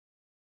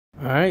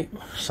All right,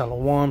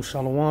 shalom,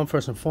 shalom.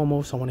 First and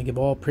foremost, I want to give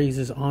all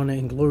praises, honor,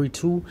 and glory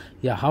to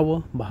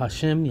Yahweh,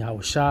 Bahashem,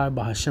 Yahweh Shai,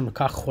 Bahashem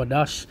Akach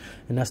Chodash,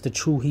 and that's the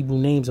true Hebrew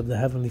names of the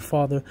Heavenly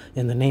Father,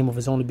 in the name of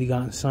His only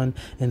begotten Son,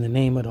 in the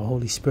name of the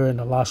Holy Spirit, and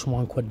the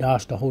Lashwan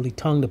Kodash, the Holy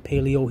Tongue, the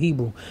Paleo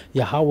Hebrew.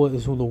 Yahweh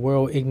is who the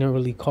world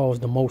ignorantly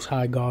calls the Most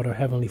High God or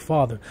Heavenly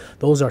Father.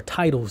 Those are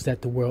titles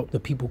that the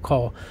people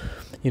call,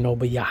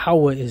 but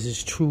Yahweh is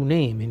His true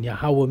name, and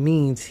Yahweh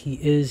means He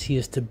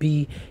is to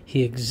be,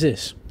 He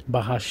exists.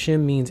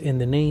 Bahashem means in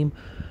the name.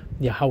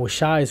 Yahweh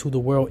Shai is who the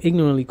world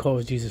ignorantly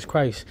calls Jesus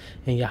Christ.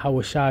 And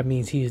Yahweh Shai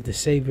means He is the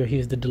Savior, He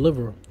is the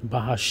Deliverer.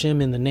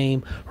 Bahashem in the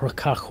name.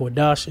 Rakach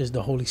Chodash is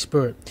the Holy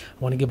Spirit. I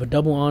want to give a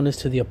double honors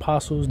to the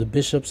apostles, the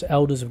bishops,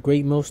 elders of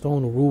Great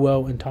Millstone, who rule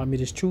well and taught me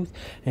this truth.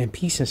 And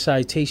peace and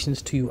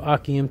salutations to you,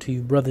 Akim, to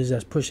you brothers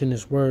that's pushing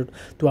this word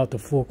throughout the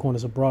four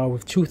corners abroad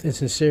with truth and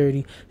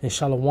sincerity. And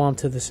shalom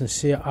to the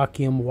sincere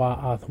Akim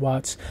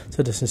Wa'athwats,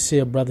 to the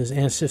sincere brothers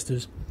and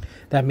sisters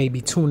that may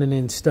be tuning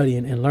in,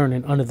 studying, and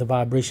learning under the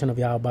vibration of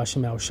Yahweh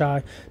Shem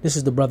Shai. This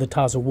is the brother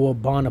Taza War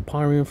Bon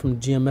Aparian from the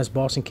GMS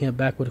Boston Camp,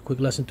 back with a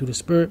quick lesson through the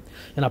Spirit,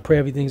 and I pray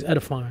everything's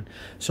edifying.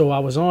 So I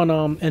was on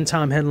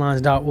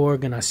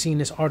endtimeheadlines.org, and I seen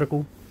this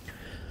article,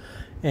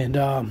 and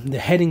the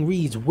heading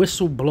reads,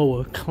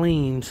 Whistleblower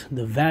claims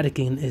the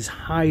Vatican is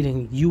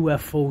hiding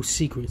UFO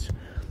secrets.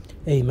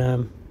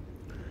 Amen.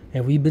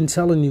 And we've been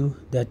telling you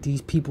that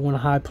these people in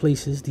high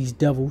places, these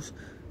devils,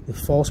 the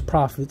false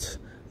prophets,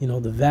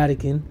 the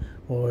Vatican,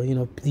 or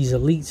these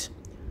elites,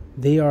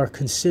 they are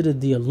considered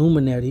the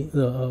Illuminati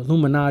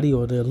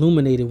or the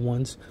illuminated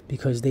ones,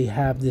 because they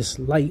have this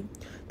light.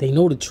 They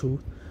know the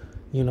truth,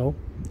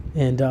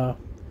 and the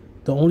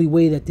only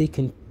way that they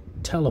can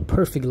tell a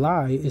perfect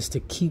lie is to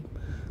keep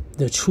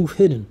the truth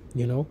hidden,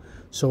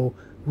 So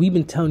we've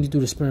been telling you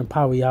through the Spirit and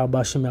power,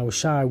 Yahweh Shem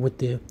Shai, what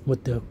the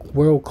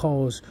world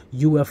calls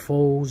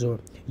UFOs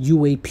or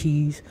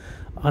UAPs,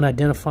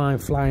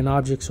 unidentified flying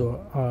objects,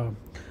 or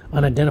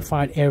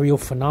unidentified aerial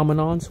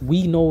phenomenons.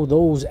 We know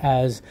those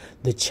as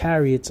the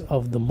chariots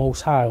of the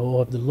Most High,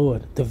 or of the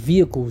Lord, the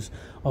vehicles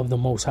of the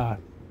Most High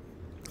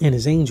and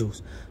His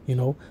angels.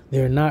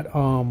 They're not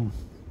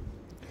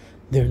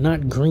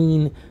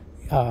green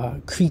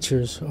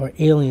creatures or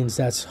aliens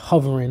that's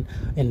hovering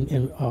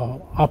and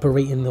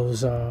operating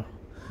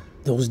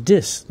those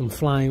discs, them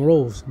flying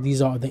rolls.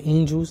 These are the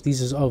angels.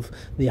 These is of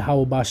the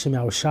Yahweh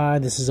Shem Shai.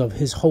 This is of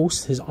His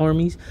hosts, His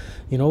armies.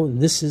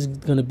 This is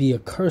going to be a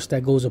curse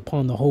that goes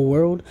upon the whole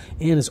world,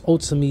 and it's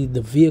ultimately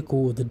the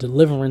vehicle, the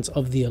deliverance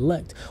of the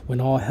elect.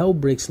 When all hell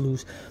breaks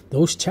loose,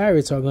 those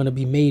chariots are going to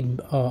be made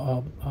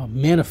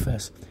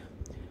manifest,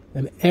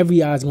 and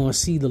every eye is going to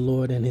see the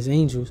Lord and His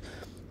angels,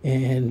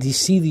 and you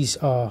see these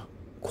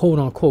quote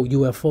unquote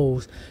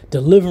UFOs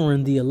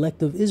delivering the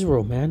elect of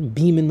Israel, man,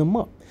 beaming them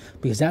up.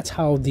 Because that's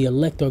how the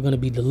elect are going to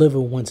be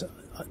delivered once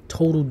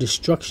total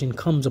destruction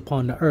comes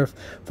upon the earth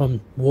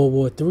from World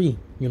War III.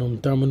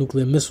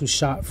 Thermonuclear missiles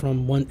shot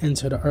from one end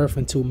to the earth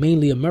into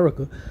mainly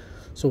America.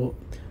 So,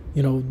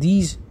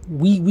 these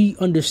we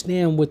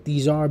understand what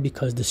these are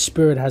because the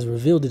Spirit has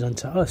revealed it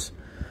unto us.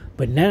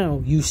 But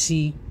now you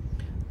see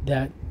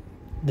that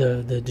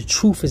the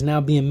truth is now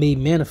being made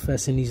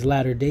manifest in these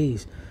latter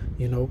days.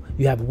 You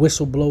have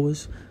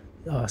whistleblowers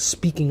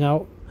speaking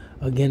out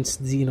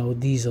against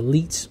these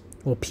elites,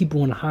 or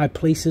people in high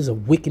places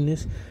of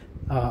wickedness,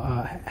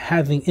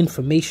 having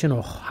information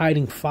or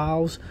hiding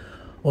files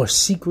or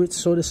secrets,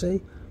 so to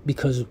say,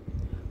 because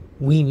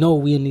we know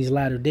we in these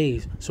latter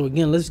days. So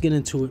again, let's get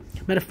into it.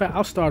 Matter of fact,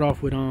 I'll start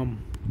off with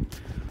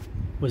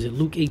was it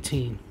Luke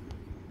 18?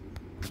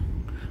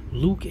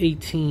 Luke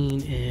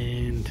 18,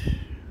 and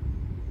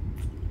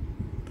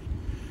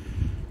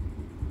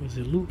was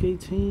it Luke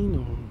 18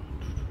 or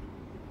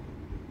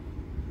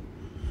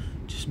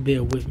just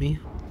bear with me.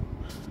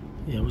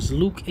 Yeah, it was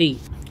Luke 8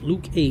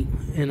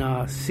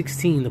 and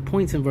 16. The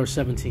point's in verse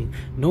 17.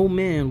 No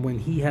man, when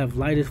he have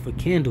lighted a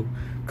candle,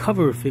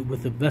 covereth it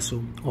with a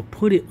vessel, or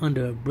put it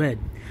under a bed,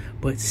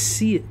 but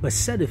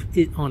setteth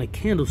it on a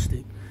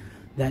candlestick,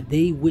 that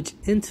they which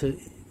enter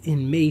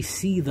in may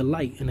see the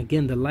light. And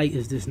again, the light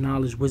is this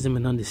knowledge, wisdom,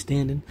 and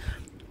understanding,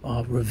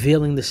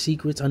 revealing the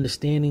secrets,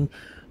 understanding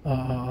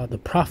the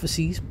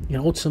prophecies, and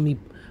ultimately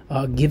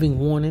giving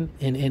warning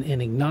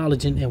and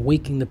acknowledging and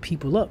waking the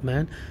people up,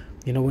 man.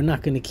 We're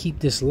not going to keep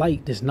this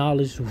light, this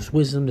knowledge, this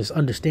wisdom, this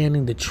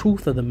understanding, the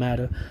truth of the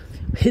matter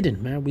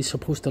hidden, man. We're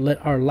supposed to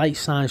let our light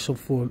shine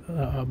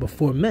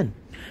before men,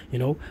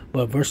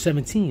 But verse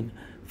 17,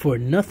 for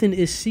nothing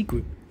is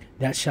secret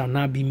that shall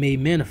not be made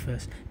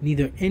manifest,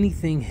 neither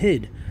anything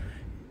hid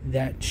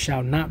that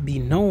shall not be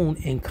known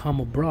and come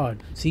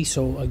abroad. See,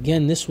 so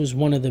again, this was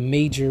one of the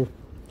major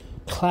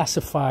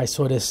classified,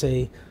 so to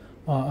say,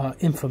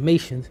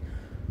 information.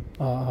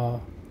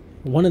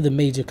 One of the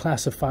major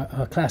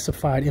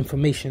classified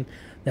information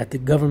that the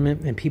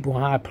government and people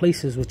in high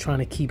places were trying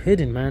to keep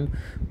hidden, man,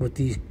 with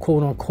these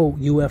quote-unquote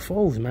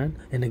UFOs, man.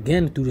 And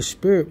again, through the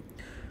Spirit,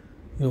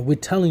 we're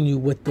telling you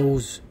what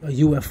those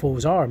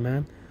UFOs are,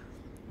 man.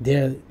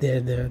 They're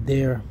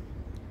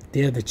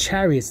They're the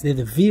chariots. They're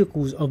the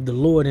vehicles of the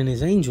Lord and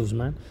his angels,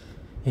 man.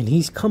 And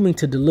he's coming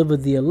to deliver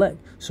the elect.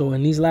 So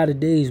in these latter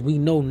days, we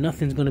know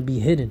nothing's going to be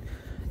hidden.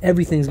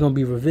 Everything's going to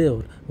be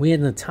revealed. We're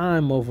in the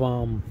time of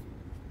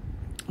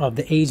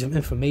the age of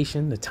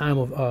information, the time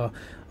of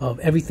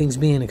everything's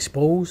being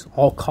exposed.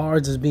 All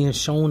cards is being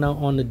shown out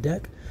on the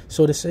deck,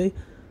 so to say.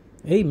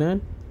 Hey,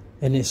 man.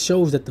 And it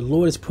shows that the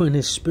Lord is putting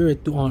his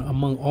spirit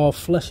among all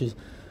flesh,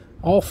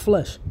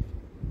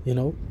 you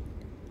know.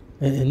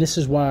 And this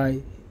is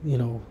why, you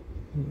know,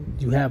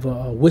 you have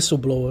a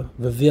whistleblower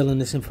revealing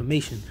this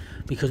information,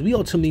 because we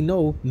ultimately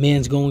know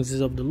man's goings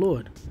is of the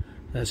Lord.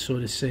 That's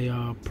sort of say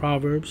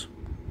Proverbs.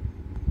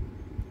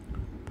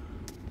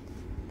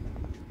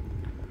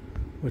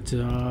 What's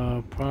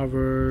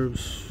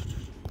Proverbs?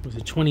 Was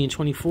it 20 and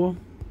 24?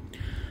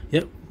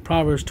 Yep,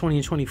 Proverbs 20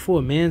 and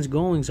 24. Man's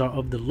goings are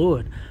of the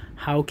Lord.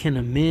 How can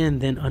a man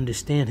then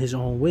understand his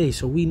own way?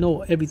 So we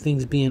know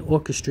everything's being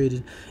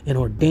orchestrated and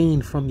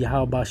ordained from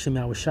Yahweh B'Shem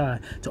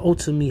Yahushai to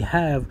ultimately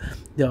have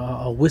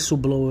a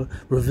whistleblower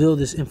reveal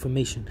this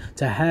information,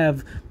 to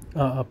have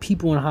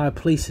people in high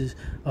places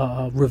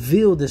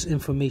reveal this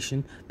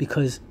information,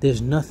 because there's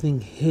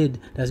nothing hid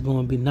that's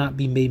going to not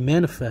be made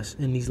manifest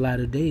in these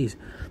latter days.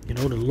 You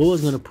know, the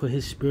Lord's going to put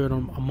his spirit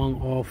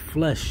among all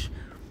flesh.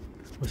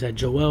 Was that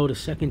Joel, the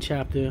 2nd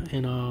chapter,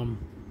 and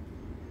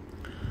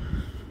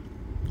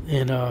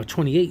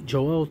 28,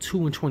 Joel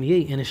 2 and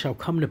 28, and it shall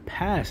come to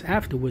pass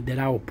afterward that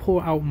I will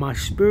pour out my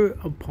spirit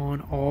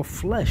upon all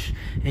flesh,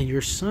 and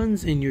your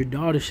sons and your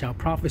daughters shall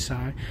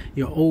prophesy,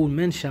 your old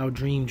men shall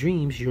dream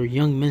dreams, your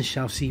young men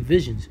shall see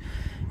visions.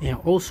 And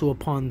also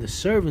upon the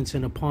servants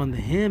and upon the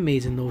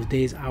handmaids in those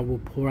days I will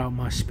pour out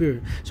my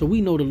spirit. So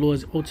we know the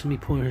Lord's ultimately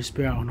pouring his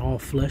spirit out on all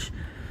flesh,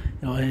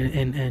 you know,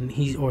 and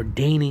he's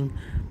ordaining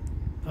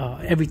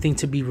everything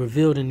to be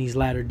revealed in these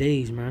latter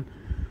days, man.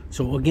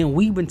 So again,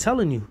 we've been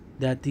telling you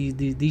that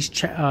these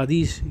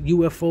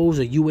UFOs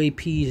or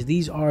UAPs,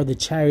 these are the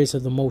chariots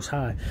of the Most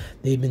High.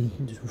 They've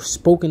been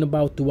spoken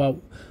about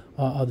throughout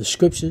the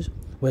scriptures.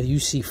 Whether you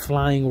see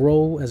flying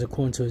roll, as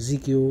according to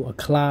Ezekiel, a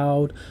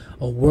cloud,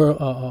 a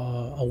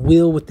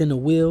wheel within a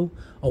wheel,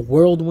 a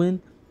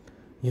whirlwind,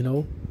 you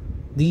know,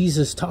 these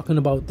is talking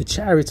about the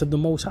chariots of the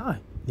Most High,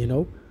 you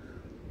know.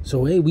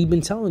 So hey, we've been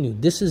telling you,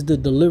 this is the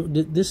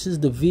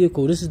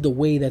vehicle, this is the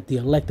way that the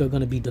elect are going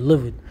to be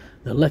delivered,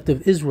 the elect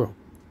of Israel,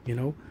 you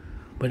know.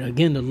 But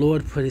again, the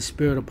Lord put his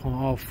spirit upon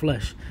all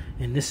flesh,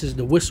 and this is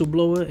the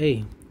whistleblower.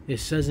 Hey, it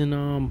says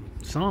in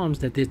Psalms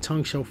that their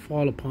tongue shall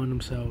fall upon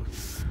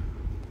themselves.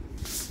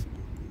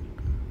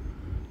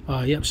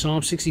 Yep,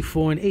 Psalm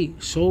 64 and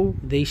 8. So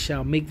they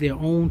shall make their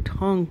own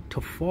tongue to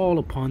fall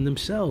upon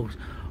themselves.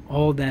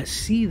 All that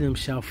see them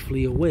shall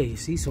flee away.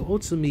 See, so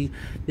ultimately,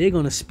 they're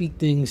going to speak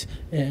things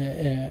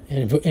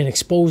and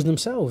expose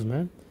themselves,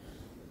 man.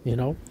 You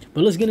know,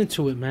 but let's get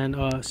into it, man.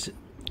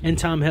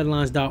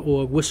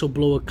 EndTimeHeadlines.org.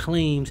 Whistleblower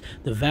claims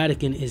the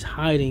Vatican is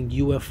hiding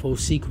UFO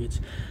secrets.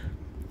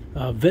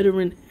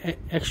 Veteran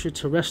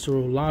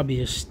extraterrestrial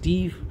lobbyist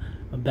Steve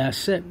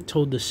Bassett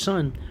told The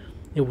Sun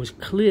it was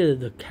clear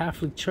the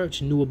Catholic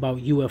Church knew about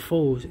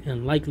UFOs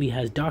and likely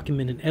has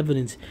documented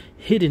evidence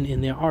hidden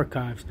in their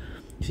archives.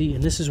 See,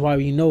 and this is why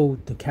we know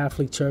the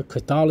Catholic Church,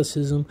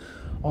 Catholicism,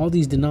 all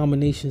these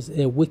denominations,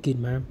 they're wicked,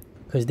 man,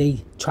 because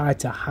they try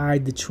to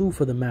hide the truth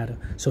of the matter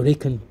so they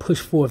can push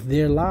forth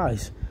their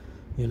lies.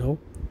 You know,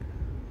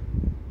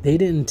 they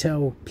didn't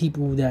tell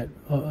people that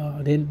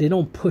they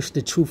don't push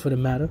the truth of the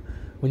matter.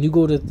 When you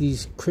go to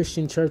these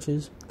Christian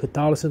churches,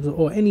 Catholicism,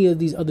 or any of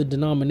these other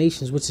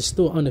denominations, which is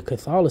still under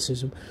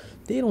Catholicism,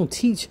 they don't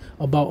teach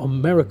about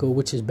America,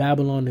 which is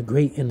Babylon the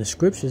Great, in the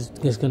scriptures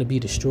is going to be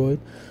destroyed.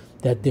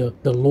 That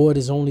the Lord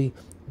is only,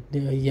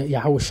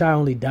 Yahushua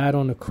only died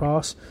on the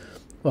cross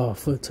for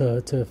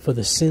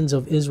the sins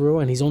of Israel,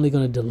 and he's only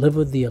going to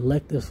deliver the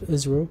elect of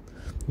Israel.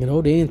 You know,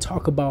 they didn't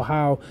talk about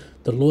how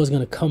the Lord's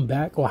going to come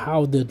back or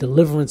how the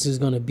deliverance is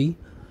going to be,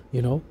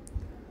 you know,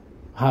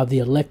 how the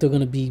elect are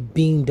going to be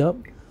beamed up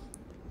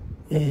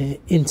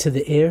into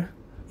the air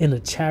in a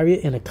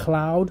chariot, in a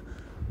cloud,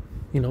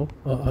 you know,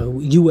 a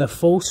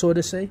UFO, so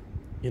to say.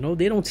 You know,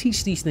 they don't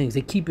teach these things.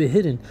 They keep it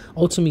hidden,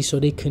 ultimately, so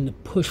they can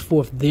push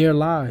forth their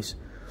lies.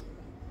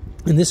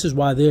 And this is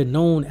why they're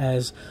known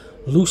as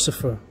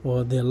Lucifer,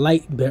 or the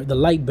light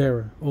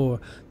bearer, or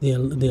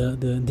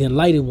the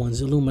enlightened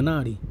ones,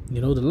 Illuminati,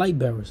 you know, the light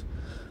bearers,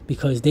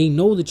 because they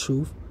know the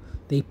truth.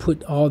 They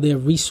put all their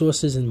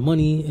resources and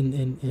money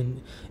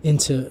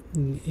into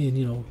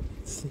you know,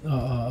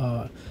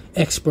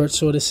 experts,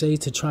 so to say,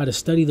 to try to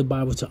study the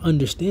Bible, to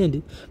understand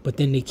it, but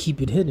then they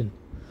keep it hidden.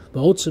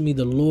 But ultimately,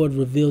 the Lord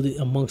revealed it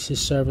amongst his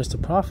servants, the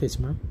prophets,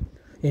 man,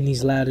 in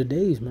these latter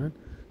days, man.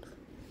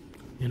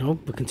 You know,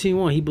 but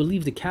continue on. He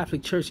believes the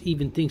Catholic Church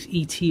even thinks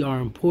ET are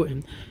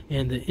important,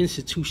 and the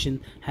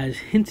institution has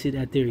hinted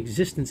at their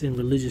existence in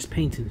religious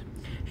paintings.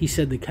 He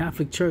said the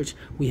Catholic Church,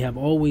 we have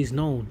always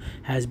known,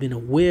 has been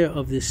aware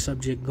of this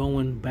subject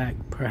going back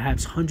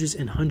perhaps hundreds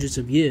and hundreds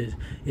of years.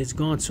 It's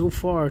gone so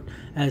far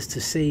as to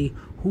say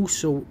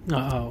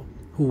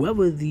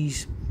whoever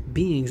these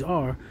beings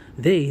are,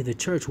 they, the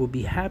church, will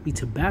be happy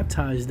to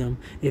baptize them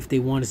if they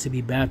wanted to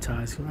be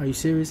baptized. Are you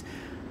serious?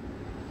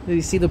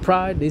 You see the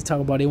pride? They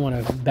talk about they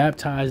want to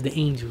baptize the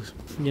angels.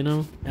 You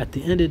know, at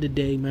the end of the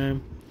day,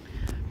 man,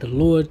 the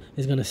Lord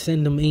is going to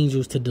send them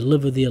angels to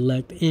deliver the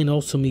elect and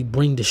ultimately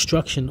bring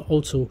destruction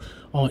also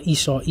on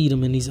Esau,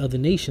 Edom, and these other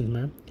nations,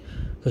 man.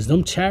 Because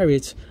them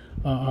chariots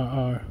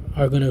are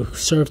going to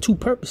serve two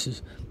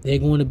purposes. They're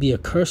going to be a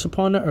curse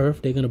upon the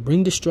earth. They're going to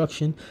bring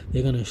destruction.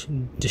 They're going to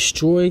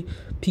destroy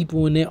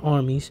people in their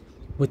armies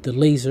with the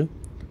laser,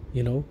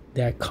 you know,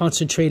 that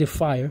concentrated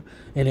fire.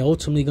 And they're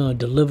ultimately going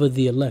to deliver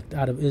the elect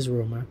out of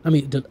Israel, man. I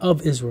mean,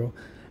 of Israel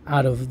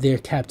out of their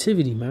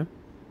captivity, man.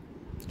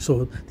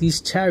 So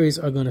these chariots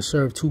are going to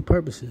serve two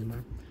purposes,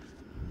 man.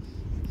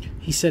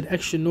 He said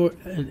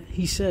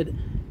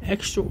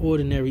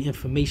extraordinary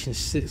information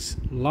sits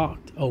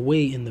locked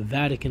away in the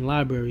Vatican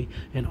library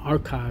and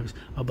archives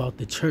about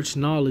the church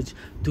knowledge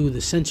through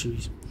the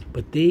centuries.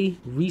 But they,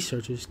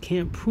 researchers,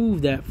 can't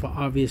prove that for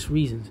obvious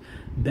reasons.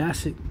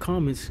 Bassett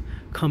comments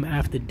come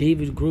after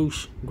David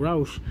Grouch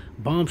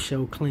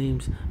bombshell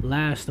claims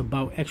last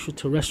about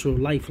extraterrestrial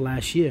life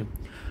last year.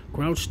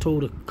 Grouch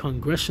told a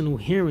congressional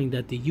hearing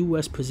that the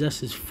U.S.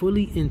 possesses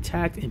fully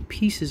intact and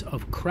pieces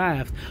of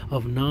craft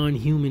of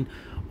non-human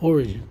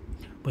origin.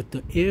 But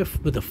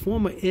the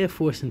former Air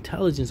Force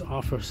intelligence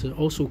officer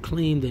also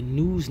claimed the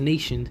news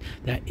nation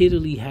that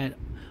Italy had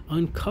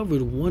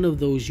uncovered one of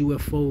those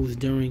UFOs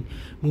during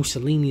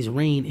Mussolini's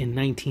reign in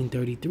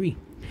 1933.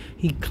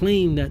 He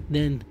claimed that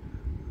the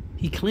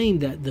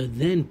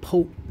then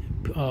Pope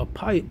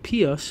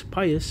Pius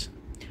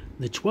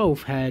the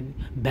 12th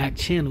had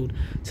back-channeled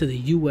to the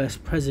U.S.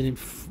 President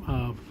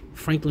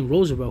Franklin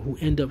Roosevelt, who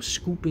ended up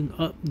scooping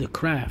up the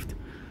craft.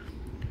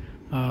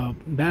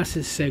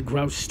 Bassett said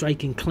Grouch's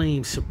striking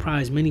claims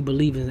surprised many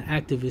believers and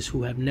activists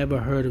who have never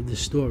heard of this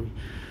story.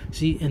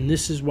 See, and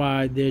this is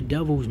why they're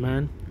devils,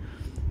 man.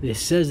 It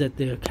says that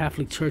the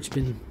Catholic Church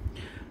been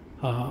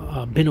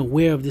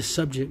aware of this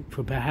subject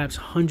for perhaps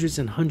hundreds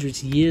and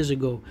hundreds of years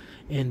ago,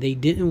 and they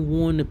didn't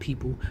warn the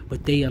people,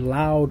 but they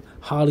allowed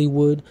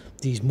Hollywood,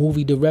 these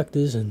movie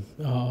directors and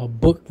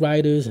book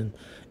writers and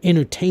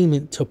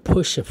entertainment to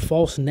push a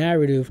false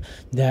narrative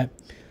that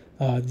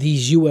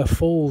these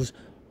UFOs,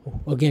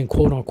 again,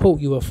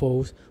 quote-unquote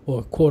UFOs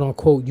or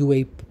quote-unquote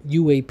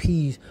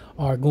UAPs,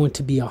 are going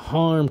to be a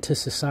harm to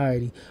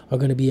society, are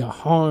going to be a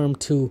harm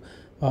to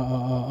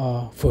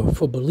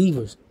for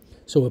believers.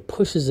 So it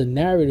pushes a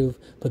narrative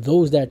for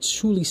those that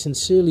truly,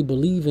 sincerely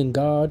believe in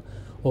God,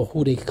 or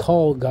who they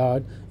call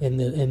God and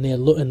the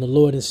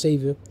Lord and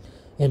Savior,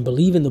 and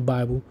believe in the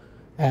Bible,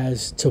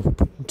 as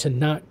to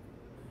not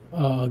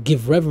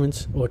give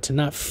reverence or to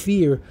not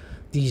fear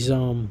these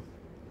or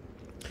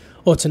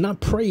to not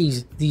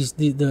praise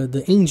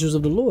the angels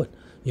of the Lord.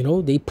 You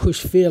know, they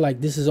push fear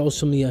like this is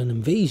ultimately an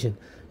invasion,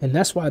 and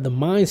that's why the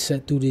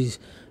mindset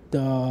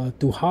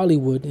through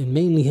Hollywood and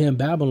mainly here in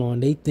Babylon,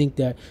 they think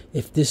that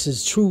if this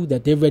is true,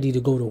 that they're ready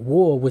to go to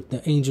war with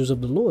the angels of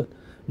the Lord,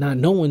 not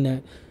knowing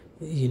that,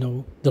 you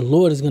know, the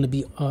Lord is going to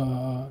be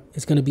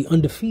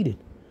undefeated,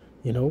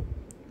 you know,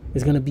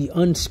 it's going to be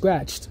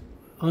unscratched,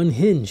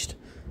 unhinged,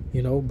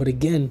 you know. But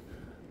again,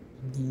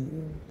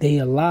 they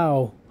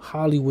allow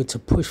Hollywood to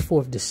push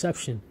forth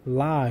deception,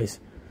 lies,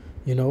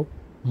 you know,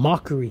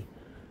 mockery,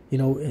 you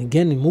know. And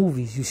again, in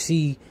movies, you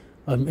see,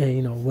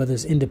 you know, whether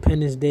it's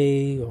Independence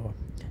Day or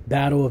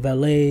Battle of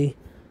LA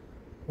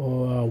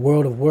or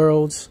World of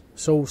Worlds,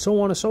 so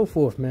on and so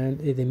forth, man.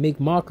 They make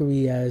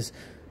mockery as,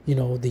 you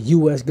know, the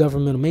U.S.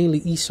 government, mainly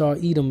Esau,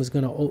 Edom, is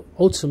going to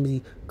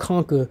ultimately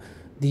conquer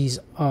these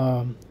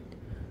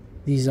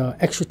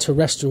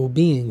extraterrestrial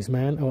beings,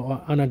 man,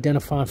 or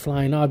unidentified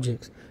flying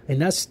objects.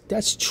 And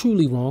that's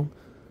truly wrong.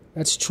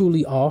 That's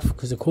truly off,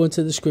 because according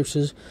to the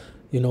scriptures,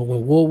 you know,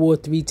 when World War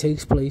III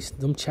takes place,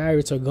 them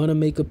chariots are going to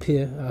make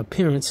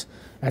appearance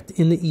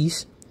in the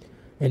east,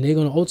 and they're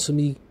going to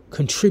ultimately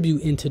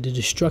contribute into the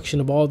destruction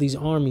of all these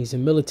armies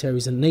and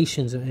militaries and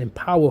nations and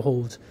power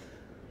holds.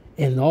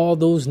 And all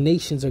those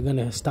nations are going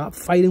to stop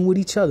fighting with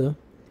each other,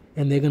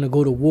 and they're going to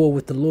go to war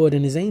with the Lord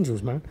and his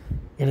angels, man.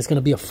 And it's going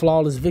to be a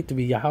flawless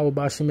victory. Yahweh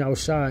B'Shem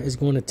Yahushua is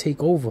going to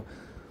take over,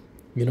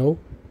 you know,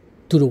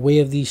 through the way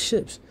of these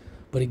ships.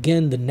 But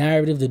again, the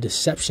narrative, the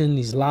deception,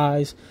 these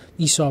lies,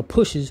 Esau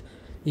pushes,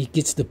 it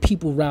gets the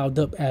people riled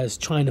up as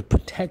trying to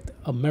protect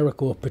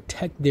America or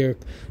protect their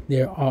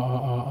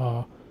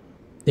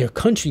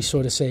country,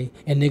 so to say,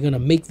 and they're going to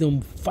make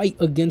them fight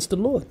against the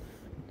Lord.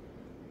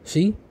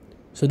 See?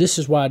 So this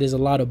is why there's a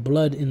lot of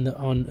blood in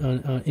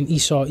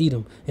Esau,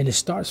 Edom, and it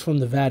starts from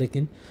the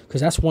Vatican,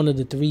 because that's one of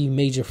the three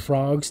major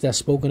frogs that's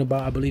spoken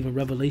about, I believe, in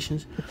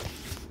Revelations.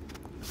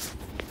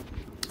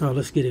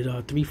 Let's get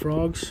it. Three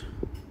frogs.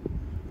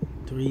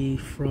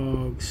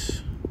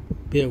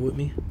 Bear with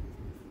me.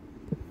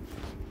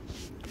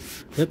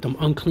 Yep, them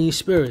unclean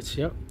spirits.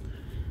 Yep.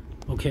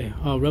 Okay.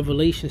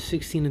 Revelation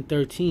 16 and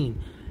 13.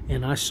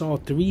 And I saw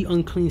three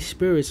unclean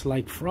spirits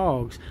like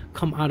frogs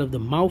come out of the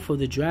mouth of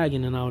the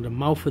dragon, and out of the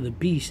mouth of the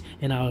beast,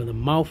 and out of the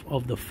mouth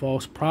of the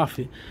false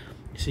prophet.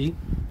 See?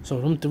 So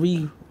them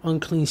three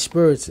unclean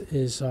spirits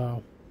is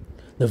the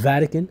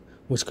Vatican,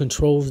 which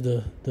controls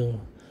the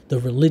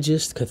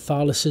religious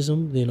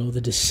Catholicism,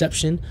 the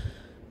deception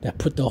that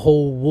put the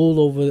whole wool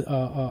over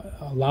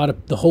a lot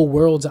of the whole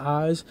world's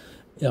eyes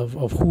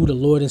of who the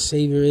Lord and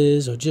Savior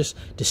is, or just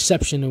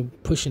deception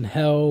and pushing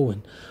hell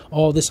and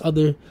all this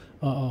other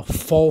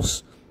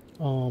false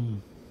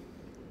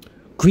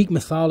Greek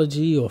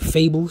mythology or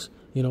fables,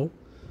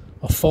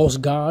 a false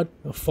God,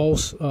 a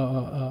false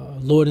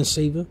Lord and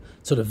Savior.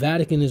 So the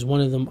Vatican is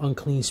one of them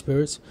unclean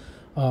spirits.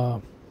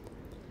 What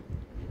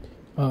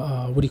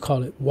do you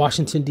call it?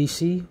 Washington,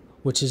 D.C.,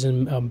 which is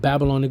in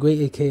Babylon the Great,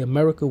 aka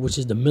America, which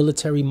is the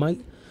military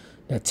might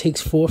that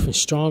takes forth in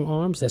strong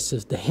arms. That's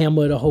just the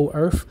hammer of the whole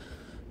earth.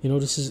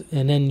 This is,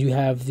 and then you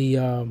have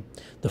the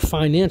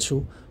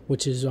financial,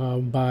 which is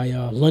by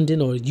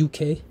London or the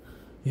UK,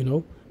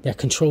 that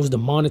controls the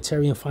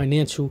monetary and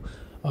financial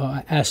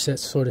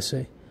assets, so to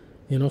say.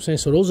 You know what I'm saying?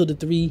 So those are the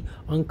three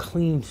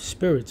unclean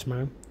spirits,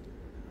 man,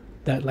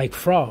 that like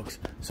frogs.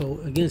 So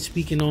again,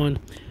 speaking on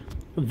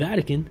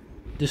Vatican,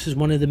 this is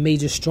one of the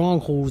major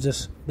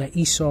strongholds that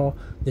Esau,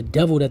 the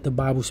devil that the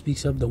Bible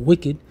speaks of, the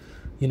wicked,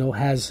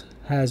 has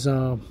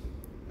on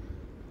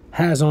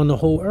the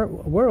whole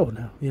world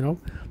now,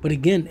 But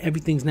again,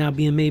 everything's now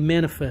being made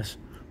manifest,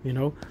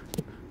 The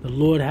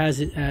Lord has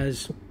it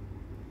as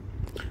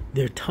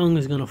their tongue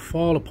is going to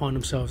fall upon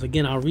themselves.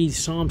 Again, I'll read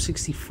Psalm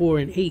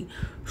 64:8.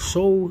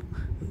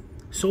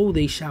 So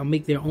they shall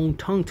make their own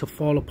tongue to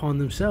fall upon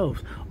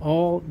themselves.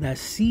 All that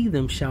see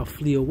them shall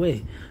flee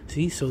away.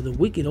 See, so the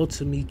wicked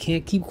ultimately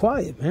can't keep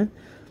quiet, man.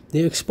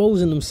 They're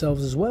exposing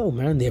themselves as well,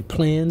 man. Their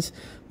plans,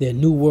 their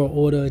New World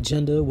Order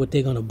agenda, what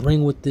they're going to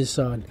bring with this,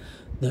 the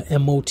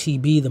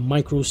MOTB, the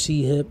micro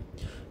C-hip,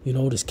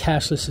 this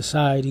cashless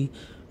society,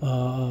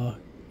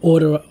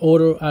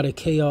 order out of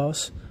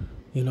chaos,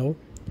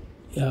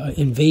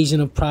 invasion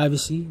of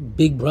privacy,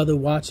 Big Brother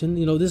watching.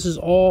 This is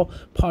all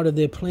part of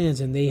their plans,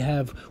 and they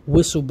have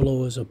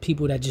whistleblowers or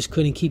people that just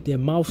couldn't keep their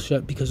mouth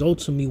shut, because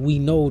ultimately we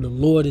know the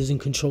Lord is in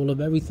control of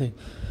everything.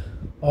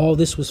 All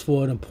this was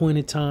for an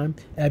appointed time.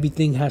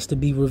 Everything has to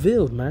be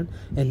revealed, man.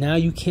 And now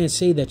you can't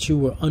say that you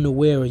were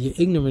unaware or you're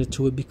ignorant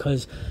to it,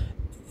 because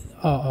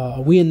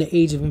we're in the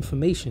age of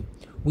information.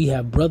 We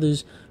have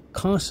brothers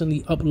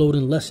constantly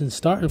uploading lessons,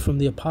 starting from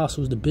the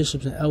apostles, the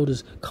bishops and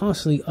elders,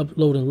 constantly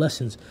uploading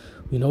lessons.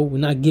 We're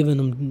not giving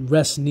them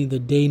rest neither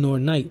day nor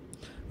night.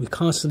 We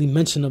constantly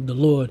mention of the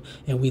Lord,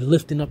 and we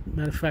lifting up,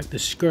 matter of fact, the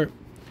skirt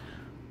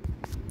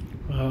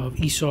of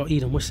Esau,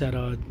 Edom. What's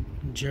that?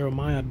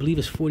 Jeremiah, I believe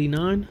it's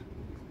 49.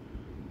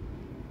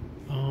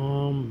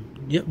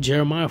 Yep,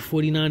 Jeremiah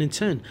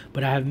 49:10.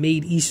 But I have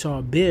made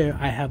Esau bare,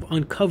 I have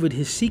uncovered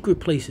his secret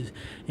places,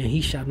 and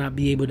he shall not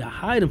be able to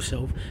hide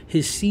himself.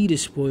 His seed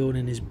is spoiled,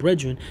 and his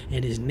brethren,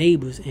 and his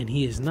neighbors, and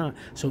he is not.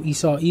 So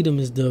Esau, Edom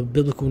is the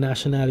biblical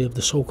nationality of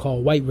the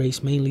so-called white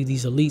race. Mainly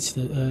these elites,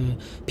 the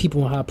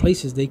people in high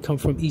places, they come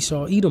from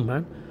Esau, Edom,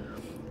 man.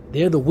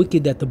 They're the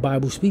wicked that the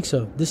Bible speaks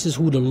of. This is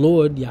who the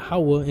Lord,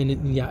 Yahweh,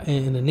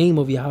 in the name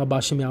of Yahweh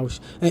Bashem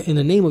Yahweh, in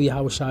the name of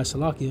Yahweh Shai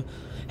Salakia,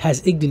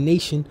 has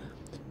indignation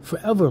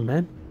forever,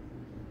 man.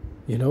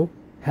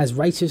 Has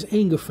righteous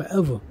anger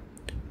forever,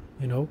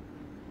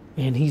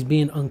 and he's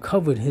being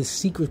uncovered, his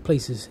secret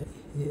places,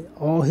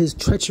 all his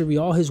treachery,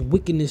 all his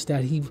wickedness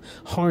that he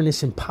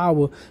harnessed in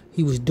power,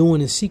 he was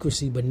doing in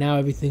secrecy, but now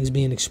everything's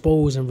being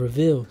exposed and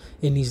revealed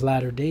in these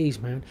latter days,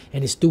 man.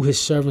 And it's through his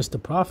servants, the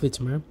prophets,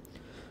 man.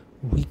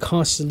 We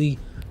constantly,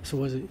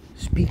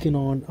 speaking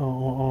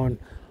on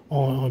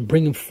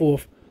bringing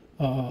forth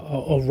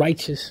a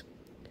righteous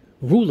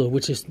ruler,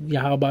 which is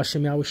Yahweh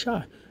Bashem Yahweh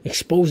Shai,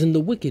 exposing the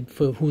wicked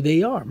for who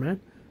they are, man.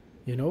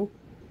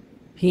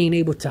 He ain't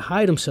able to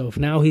hide himself.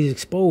 Now he's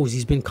exposed.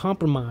 He's been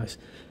compromised.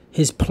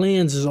 His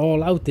plans is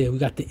all out there. We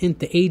got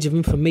the age of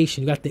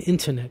information. We got the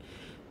internet.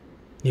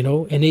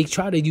 And they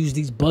try to use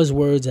these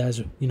buzzwords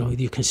as,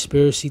 your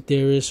conspiracy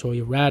theorists or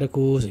your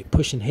radicals, you're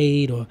pushing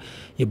hate or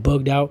you're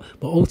bugged out.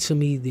 But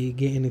ultimately, they're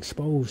getting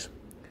exposed.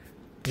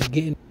 They're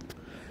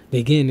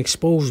getting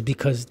exposed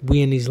because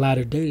we're in these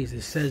latter days.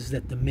 It says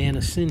that the man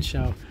of sin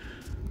shall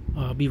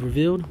be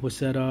revealed. What's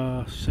that?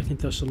 2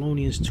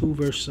 Thessalonians 2,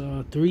 verse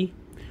 3.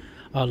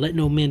 Let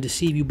no man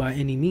deceive you by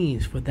any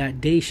means, for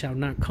that day shall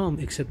not come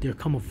except there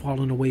come a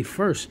falling away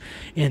first,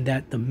 and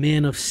that the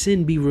man of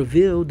sin be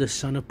revealed, the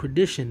son of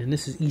perdition. And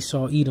this is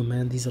Esau, Edom,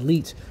 man. These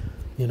elites,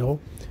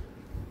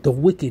 the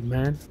wicked,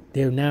 man.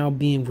 They're now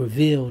being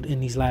revealed in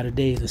these latter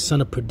days. The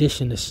son of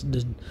perdition,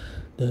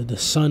 the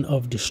son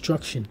of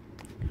destruction,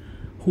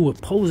 who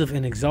opposeth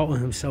and exalteth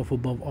himself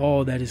above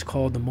all that is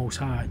called the Most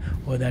High,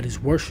 or that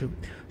is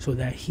worshipped, so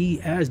that he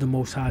as the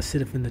Most High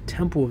sitteth in the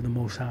temple of the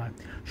Most High,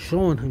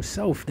 showing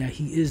himself that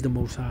he is the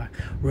Most High.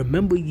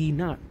 Remember ye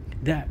not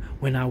that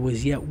when I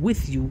was yet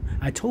with you,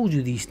 I told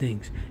you these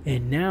things,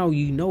 and now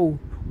you know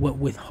what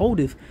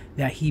withholdeth,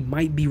 that he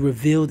might be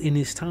revealed in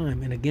his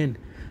time. And again,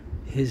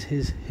 his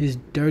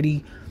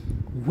dirty,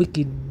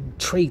 wicked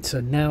traits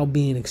are now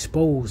being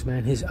exposed,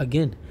 man. He's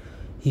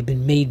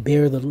been made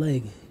bare of the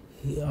leg.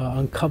 He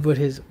uncovered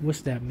his,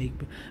 what's that make?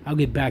 I'll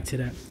get back to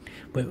that.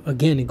 But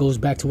again, it goes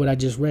back to what I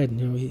just read.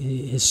 You know,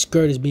 his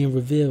skirt is being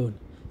revealed.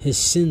 His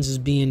sins is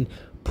being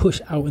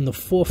pushed out in the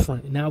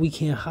forefront. Now he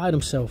can't hide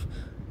himself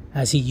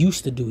as he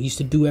used to do. He used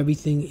to do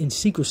everything in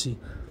secrecy,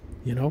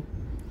 you know.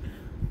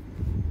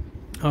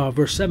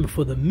 Verse 7,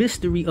 for the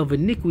mystery of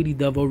iniquity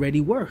doth already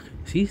work.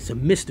 See, it's a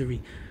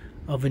mystery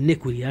of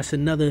iniquity. That's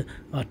another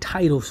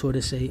title, so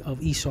to say,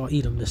 of Esau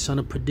Edom, the son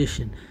of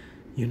perdition,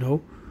 you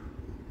know.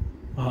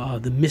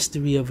 The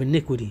mystery of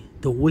iniquity,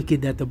 the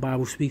wicked that the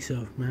Bible speaks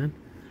of, man.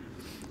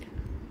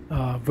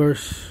 I'll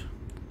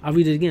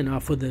read it again.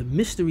 For the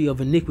mystery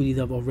of iniquity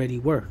doth already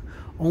work.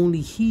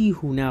 Only he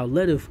who now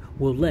letteth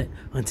will let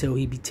until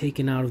he be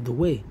taken out of the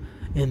way.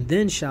 And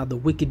then shall the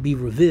wicked be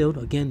revealed.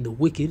 Again, the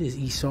wicked is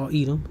Esau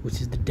Edom,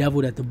 which is the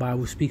devil that the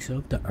Bible speaks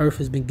of. The earth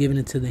has been given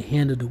into the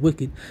hand of the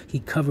wicked. He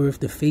covereth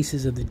the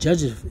faces of the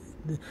judges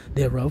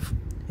thereof.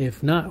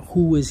 If not,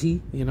 who is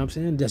he? You know what I'm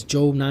saying? That's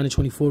Job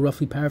 9:24,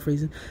 roughly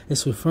paraphrasing.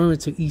 It's referring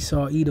to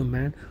Esau Edom,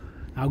 man.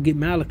 I'll get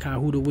Malachi,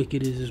 who the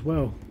wicked is as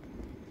well.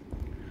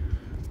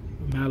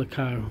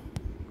 Malachi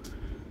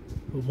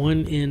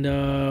 1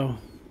 and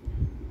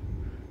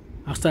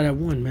I'll start at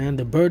 1, man.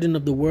 The burden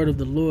of the word of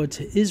the Lord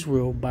to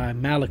Israel by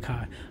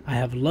Malachi. I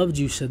have loved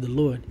you, said the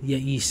Lord.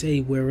 Yet ye say,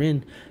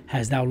 wherein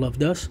hast thou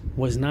loved us?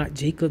 Was not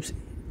Esau's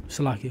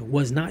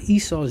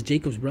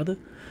Jacob's brother,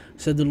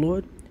 said the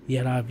Lord?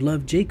 Yet I have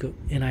loved Jacob,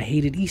 and I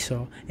hated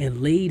Esau,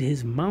 and laid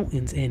his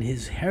mountains and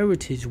his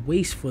heritage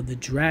waste for the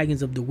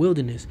dragons of the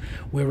wilderness.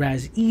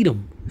 Whereas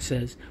Edom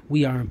says,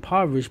 we are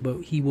impoverished,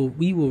 but we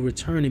will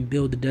return and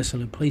build the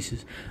desolate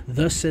places.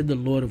 Thus said the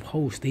Lord of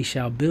hosts, they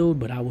shall build,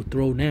 but I will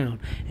throw down,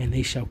 and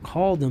they shall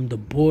call them the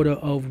border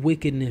of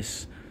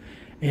wickedness,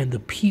 and the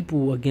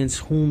people against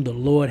whom the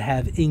Lord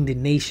have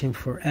indignation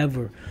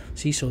forever.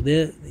 See, so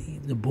they're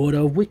the border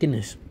of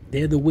wickedness.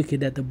 They're the wicked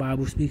that the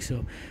Bible speaks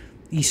of.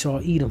 Esau,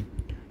 Edom.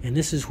 And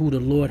this is who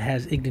the Lord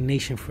has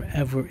indignation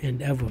forever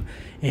and ever.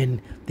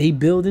 And they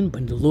building,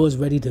 but the Lord's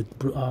ready to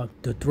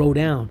throw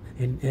down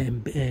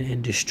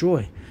and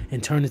destroy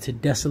and turn into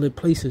desolate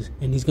places.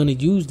 And he's going to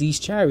use these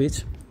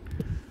chariots,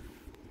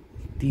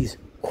 these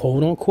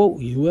quote unquote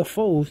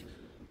UFOs,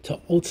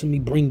 to ultimately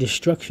bring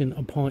destruction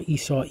upon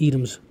Esau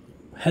Edom's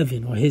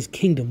heaven or his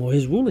kingdom or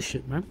his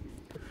rulership, man.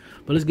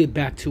 But let's get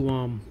back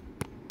to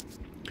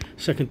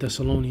 2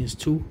 Thessalonians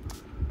 2.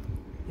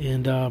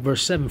 And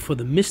verse 7, for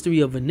the mystery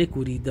of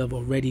iniquity doth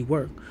already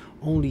work.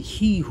 Only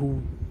he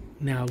who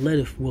now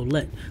letteth will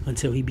let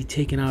until he be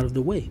taken out of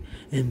the way.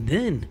 And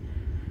then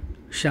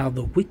shall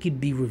the wicked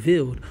be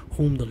revealed,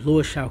 whom the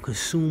Lord shall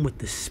consume with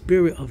the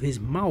spirit of his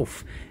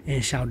mouth,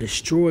 and shall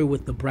destroy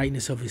with the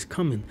brightness of his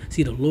coming.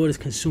 See, the Lord is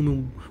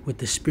consuming with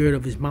the spirit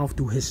of his mouth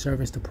through his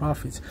servants, the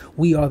prophets.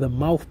 We are the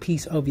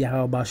mouthpiece of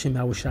Yahweh B'Shem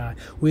Yahushai.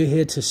 We're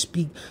here to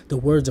speak the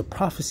words of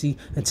prophecy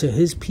unto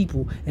his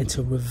people and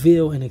to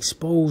reveal and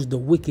expose the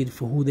wicked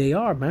for who they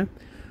are, man.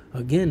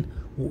 Again,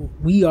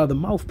 we are the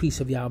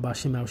mouthpiece of Yahweh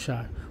B'Shem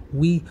Yahushai.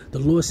 The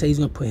Lord says he's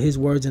going to put his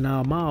words in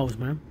our mouths,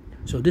 man.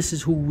 So this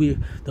is who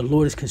the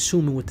Lord is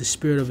consuming with the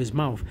spirit of his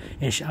mouth,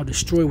 and shall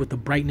destroy with the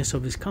brightness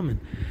of his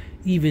coming.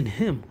 Even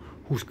him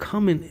whose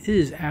coming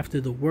is after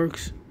the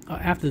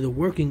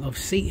working of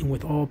Satan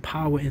with all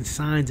power and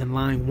signs and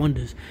lying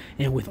wonders,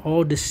 and with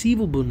all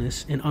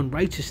deceivableness and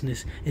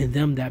unrighteousness in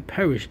them that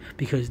perish,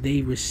 because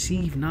they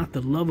receive not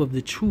the love of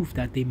the truth,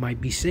 that they might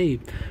be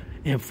saved.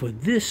 And for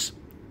this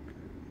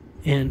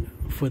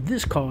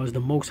cause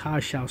the Most High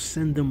shall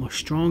send them a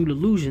strong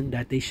delusion,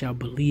 that they shall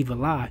believe a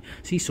lie.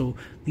 See, so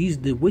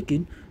the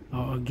wicked,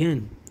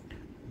 again,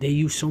 they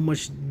use so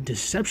much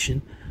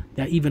deception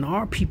that even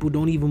our people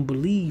don't even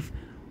believe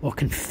or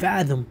can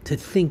fathom to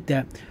think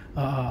that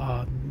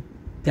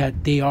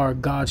that they are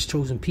God's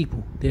chosen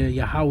people. They're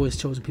Yahweh's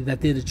chosen people,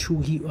 that they're the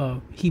true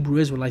Hebrew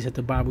Israelites that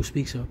the Bible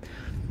speaks of.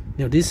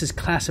 You know, this is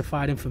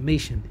classified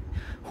information.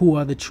 Who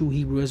are the true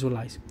Hebrew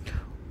Israelites?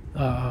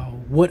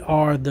 What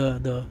are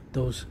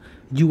those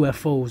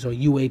UFOs or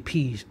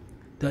UAPs?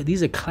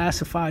 These are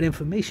classified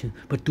information,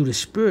 but through the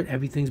Spirit,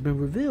 everything's been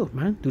revealed,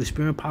 man. Through the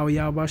Spirit and power of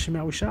Yahweh Shem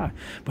Yahushai.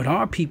 But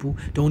our people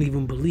don't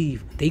even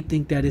believe. They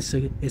think that it's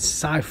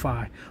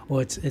sci-fi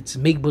or it's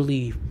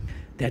make-believe,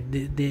 that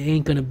there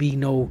ain't gonna be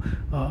no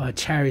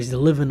chariots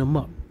delivering them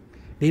up.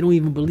 They don't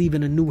even believe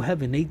in a new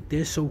heaven.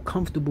 They're so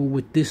comfortable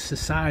with this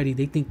society.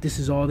 They think this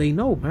is all they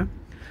know, man.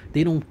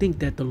 They don't think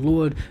that the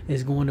Lord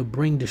is going to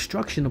bring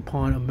destruction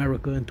upon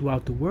America and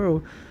throughout the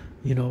world,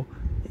 you know,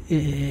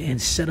 and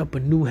set up a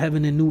new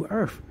heaven and new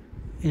earth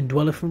and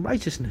dwelleth in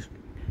righteousness.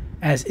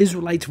 As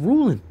Israelites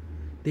ruling,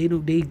 they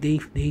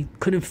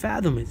couldn't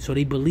fathom it, so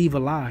they believe a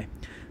lie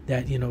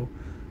that, you know,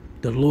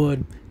 the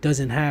Lord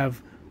doesn't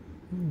have,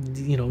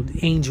 you know,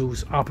 the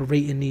angels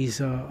operate in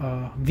these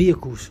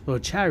vehicles or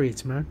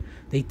chariots, man.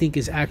 They think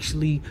it's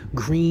actually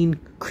green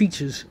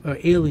creatures or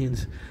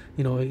aliens.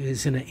 You know,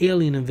 it's an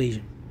alien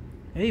invasion.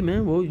 Hey,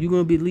 man, well, you're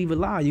going to believe a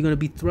lie. You're going to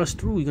be thrust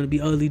through. You're going to be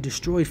utterly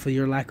destroyed for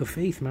your lack of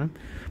faith, man.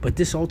 But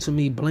this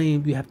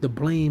ultimately you have to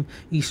blame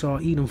Esau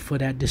Edom for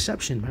that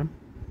deception, man.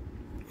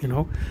 You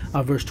know,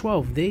 verse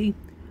 12, they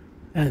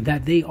and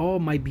that they all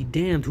might be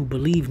damned who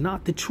believe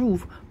not the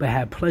truth, but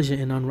have pleasure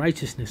in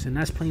unrighteousness. And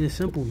that's plain and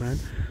simple, man.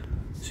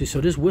 See,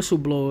 so this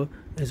whistleblower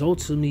is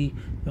ultimately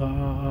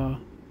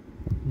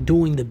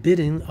doing the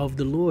bidding of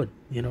the Lord,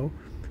 you know.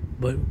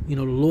 But, you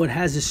know, the Lord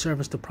has his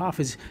servants, the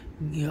prophets,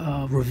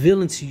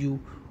 revealing to you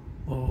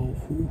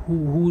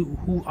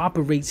who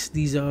operates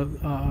these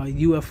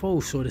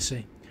UFOs, so to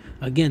say.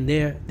 Again,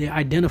 they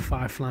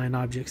identify flying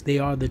objects. They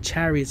are the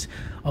chariots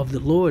of the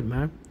Lord,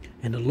 man.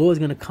 And the Lord's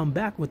going to come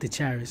back with the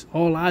chariots.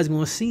 All eyes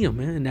going to see him,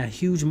 man, in that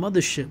huge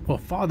mothership, or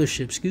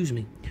fathership, excuse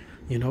me.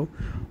 You know,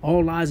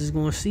 all eyes is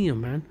going to see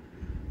him, man.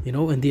 You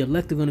know, and the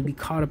elect are going to be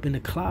caught up in the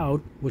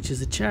cloud, which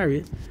is a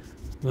chariot,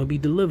 going to be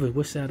delivered.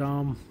 What's that?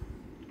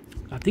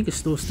 I think it's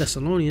still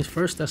Thessalonians,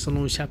 1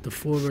 Thessalonians chapter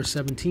 4, verse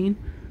 17.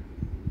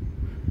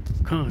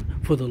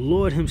 For the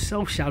Lord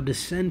himself shall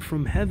descend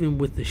from heaven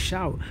with the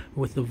shout,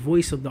 with the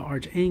voice of the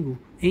archangel,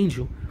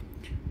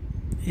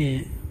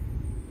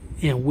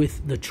 and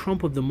with the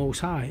trump of the Most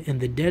High, and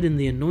the dead and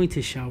the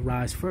anointed shall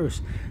rise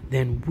first.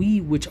 Then we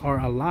which are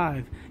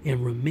alive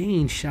and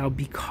remain shall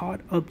be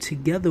caught up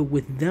together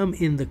with them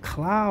in the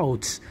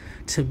clouds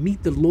to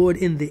meet the Lord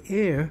in the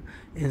air,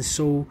 and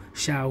so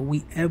shall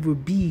we ever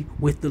be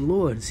with the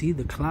Lord. See,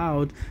 the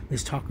cloud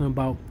is talking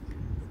about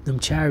them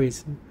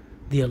chariots.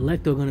 The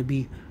elect are going to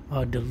be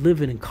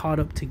delivered and caught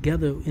up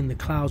together in the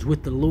clouds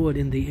with the Lord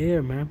in the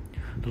air, man.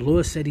 The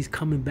Lord said he's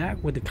coming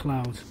back with the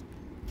clouds.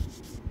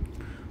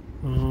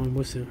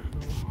 What's it?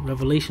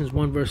 Revelations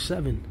 1 verse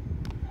 7.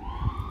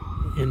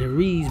 And it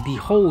reads,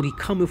 Behold, he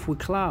cometh with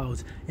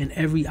clouds, and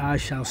every eye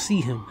shall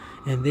see him,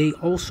 and they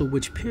also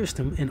which pierced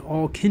him, and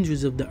all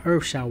kindreds of the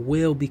earth shall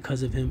wail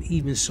because of him,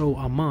 even so,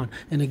 Amen.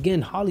 And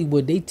again,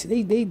 Hollywood,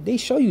 they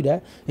show you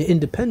that. In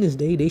Independence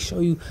Day, they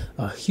show you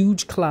a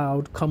huge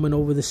cloud coming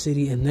over the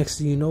city, and next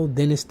thing you know,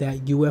 then it's that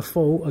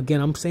UFO. Again,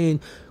 I'm saying,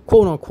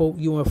 quote unquote,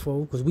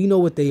 UFO, because we know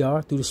what they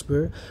are through the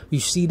Spirit. You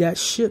see that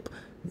ship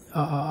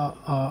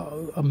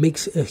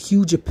makes a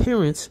huge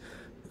appearance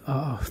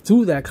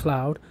through that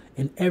cloud,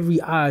 and every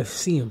eye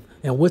see him.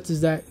 And what does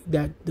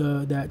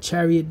that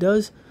chariot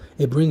does?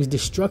 It brings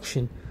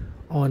destruction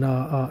on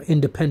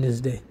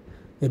Independence Day.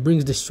 It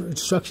brings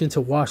destruction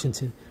to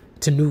Washington,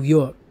 to New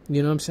York.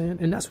 You know what I'm saying?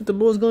 And that's what the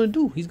Lord's going to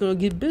do. He's going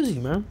to get busy,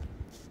 man.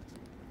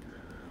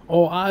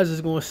 All eyes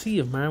is going to see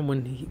him, man,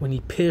 when he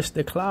pierced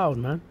the cloud,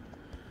 man,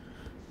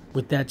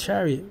 with that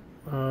chariot.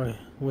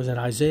 Was it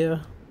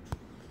Isaiah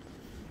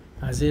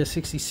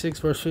 66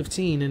 verse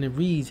 15, and it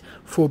reads,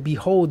 For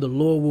behold, the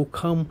Lord will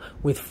come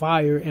with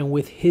fire, and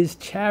with his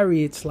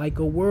chariots like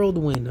a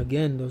whirlwind.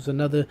 Again, those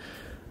another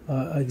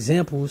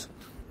examples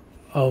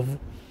of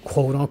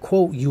quote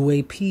unquote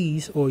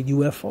UAPs or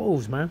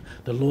UFOs, man.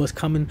 The Lord's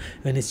coming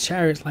in his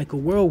chariots like a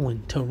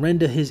whirlwind, to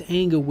render his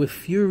anger with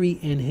fury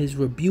and his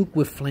rebuke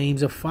with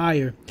flames of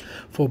fire.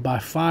 For by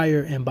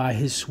fire and by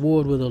his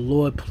sword will the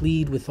Lord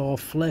plead with all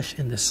flesh,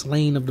 and the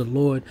slain of the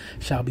Lord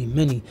shall be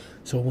many.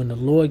 So when the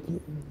Lord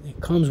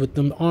comes with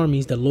them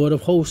armies, the Lord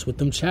of hosts with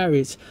them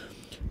chariots,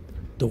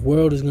 the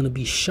world is going to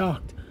be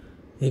shocked.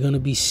 They're going to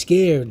be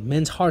scared.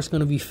 Men's hearts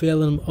going to be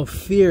failing of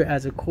fear,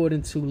 as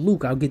according to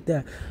Luke. I'll get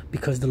that.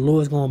 Because the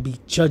Lord's going to be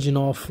judging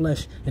all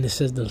flesh. And it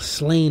says the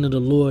slain of the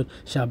Lord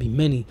shall be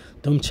many.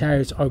 Them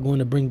chariots are going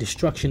to bring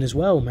destruction as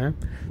well, man.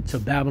 To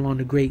Babylon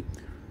the Great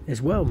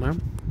as well, man.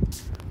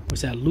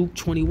 What's that? Luke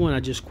 21. I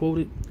just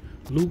quoted.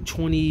 Luke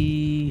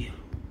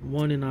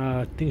 21 and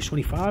I think it's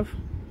 25.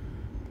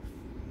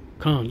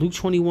 Luke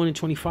 21 and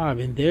 25.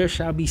 And there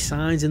shall be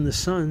signs in the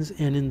suns,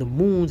 and in the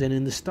moons, and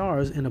in the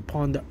stars, and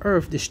upon the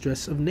earth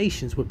distress of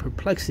nations, with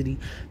perplexity,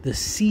 the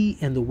sea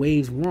and the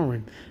waves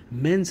roaring,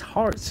 men's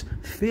hearts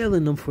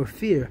failing them for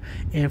fear,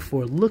 and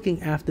for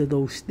looking after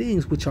those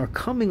things which are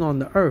coming on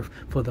the earth,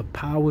 for the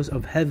powers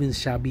of heaven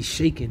shall be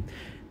shaken.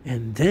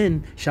 And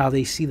then shall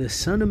they see the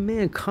Son of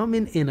Man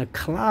coming in a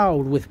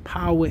cloud with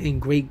power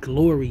and great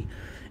glory.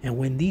 And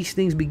when these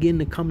things begin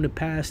to come to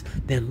pass,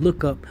 then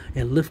look up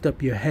and lift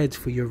up your heads,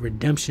 for your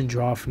redemption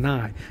draweth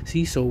nigh.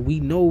 See, so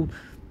we know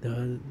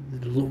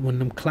when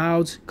them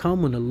clouds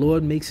come, when the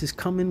Lord makes his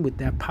coming with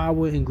that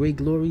power and great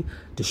glory,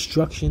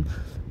 destruction,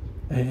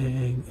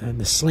 and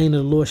the slain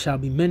of the Lord shall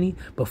be many.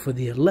 But for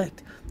the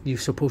elect, you're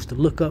supposed to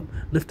look up,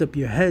 lift up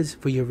your heads,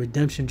 for your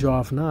redemption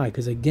draweth nigh.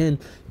 Because again,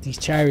 these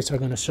chariots are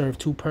going to serve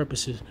two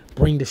purposes: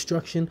 bring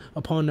destruction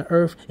upon the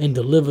earth and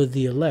deliver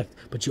the elect.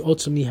 But you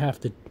ultimately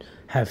have to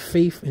have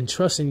faith and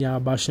trust in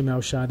Yahweh Shem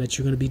El Shai that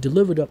you're going to be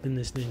delivered up in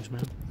these things,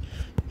 man.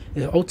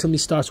 It ultimately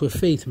starts with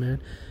faith,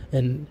 man.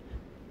 And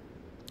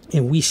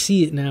we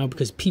see it now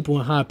because people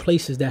in high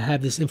places that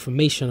have this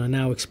information are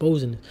now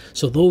exposing it.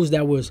 So those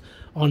that was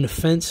on the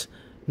fence,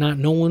 not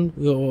knowing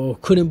or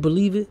couldn't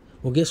believe it,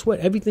 well, guess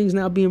what? Everything's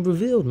now being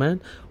revealed, man,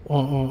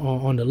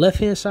 on the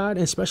left-hand side,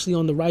 and especially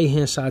on the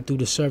right-hand side through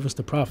the servants,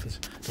 the prophets.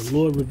 The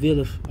Lord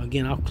revealeth.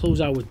 Again, I'll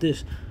close out with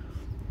this.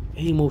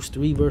 Amos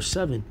 3 verse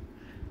 7.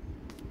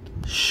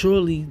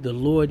 Surely the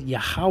Lord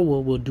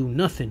Yahweh will do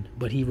nothing,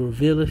 but he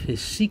revealeth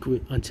his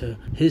secret unto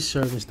his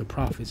servants, the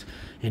prophets.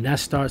 And that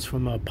starts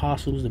from the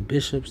apostles, the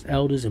bishops,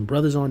 elders, and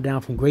brothers on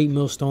down from Great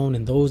Millstone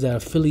and those that are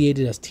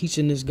affiliated as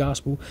teaching this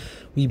gospel.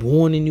 We're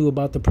warning you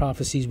about the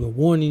prophecies. We're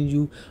warning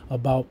you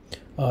about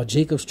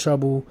Jacob's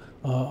trouble,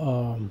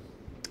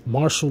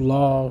 martial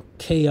law,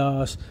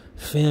 chaos,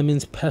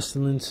 famines,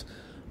 pestilence,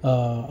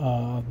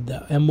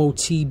 the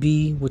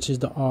MOTB, which is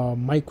the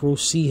micro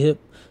C-hip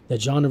that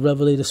John the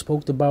Revelator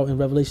spoke about in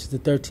Revelation the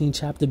 13th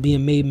chapter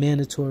being made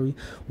mandatory,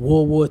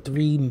 World War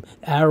III,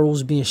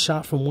 arrows being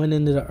shot from one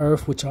end of the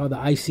earth, which are the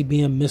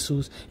ICBM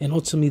missiles, and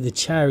ultimately the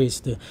chariots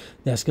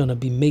that's going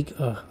to make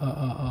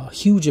a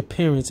huge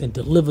appearance and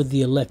deliver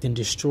the elect and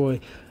destroy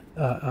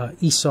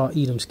Esau,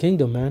 Edom's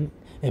kingdom, man,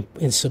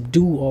 and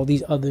subdue all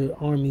these other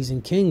armies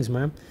and kings,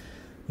 man,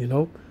 you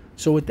know.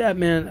 So with that,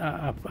 man,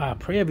 I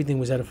pray everything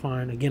was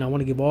edifying. Again, I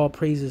want to give all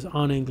praises,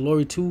 honor, and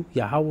glory to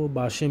Yahweh,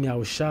 Ba'ashem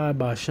Yahushai,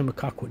 Ba'ashem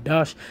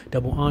Akakwadash.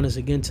 Double honors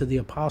again to the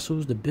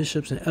apostles, the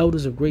bishops, and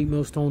elders of Great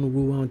Millstone who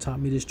rule and taught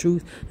me this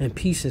truth. And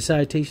peace and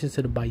salutations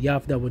to the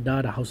Bayaf that will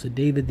die, the house of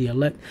David, the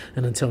elect.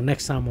 And until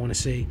next time, I want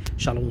to say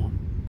Shalom.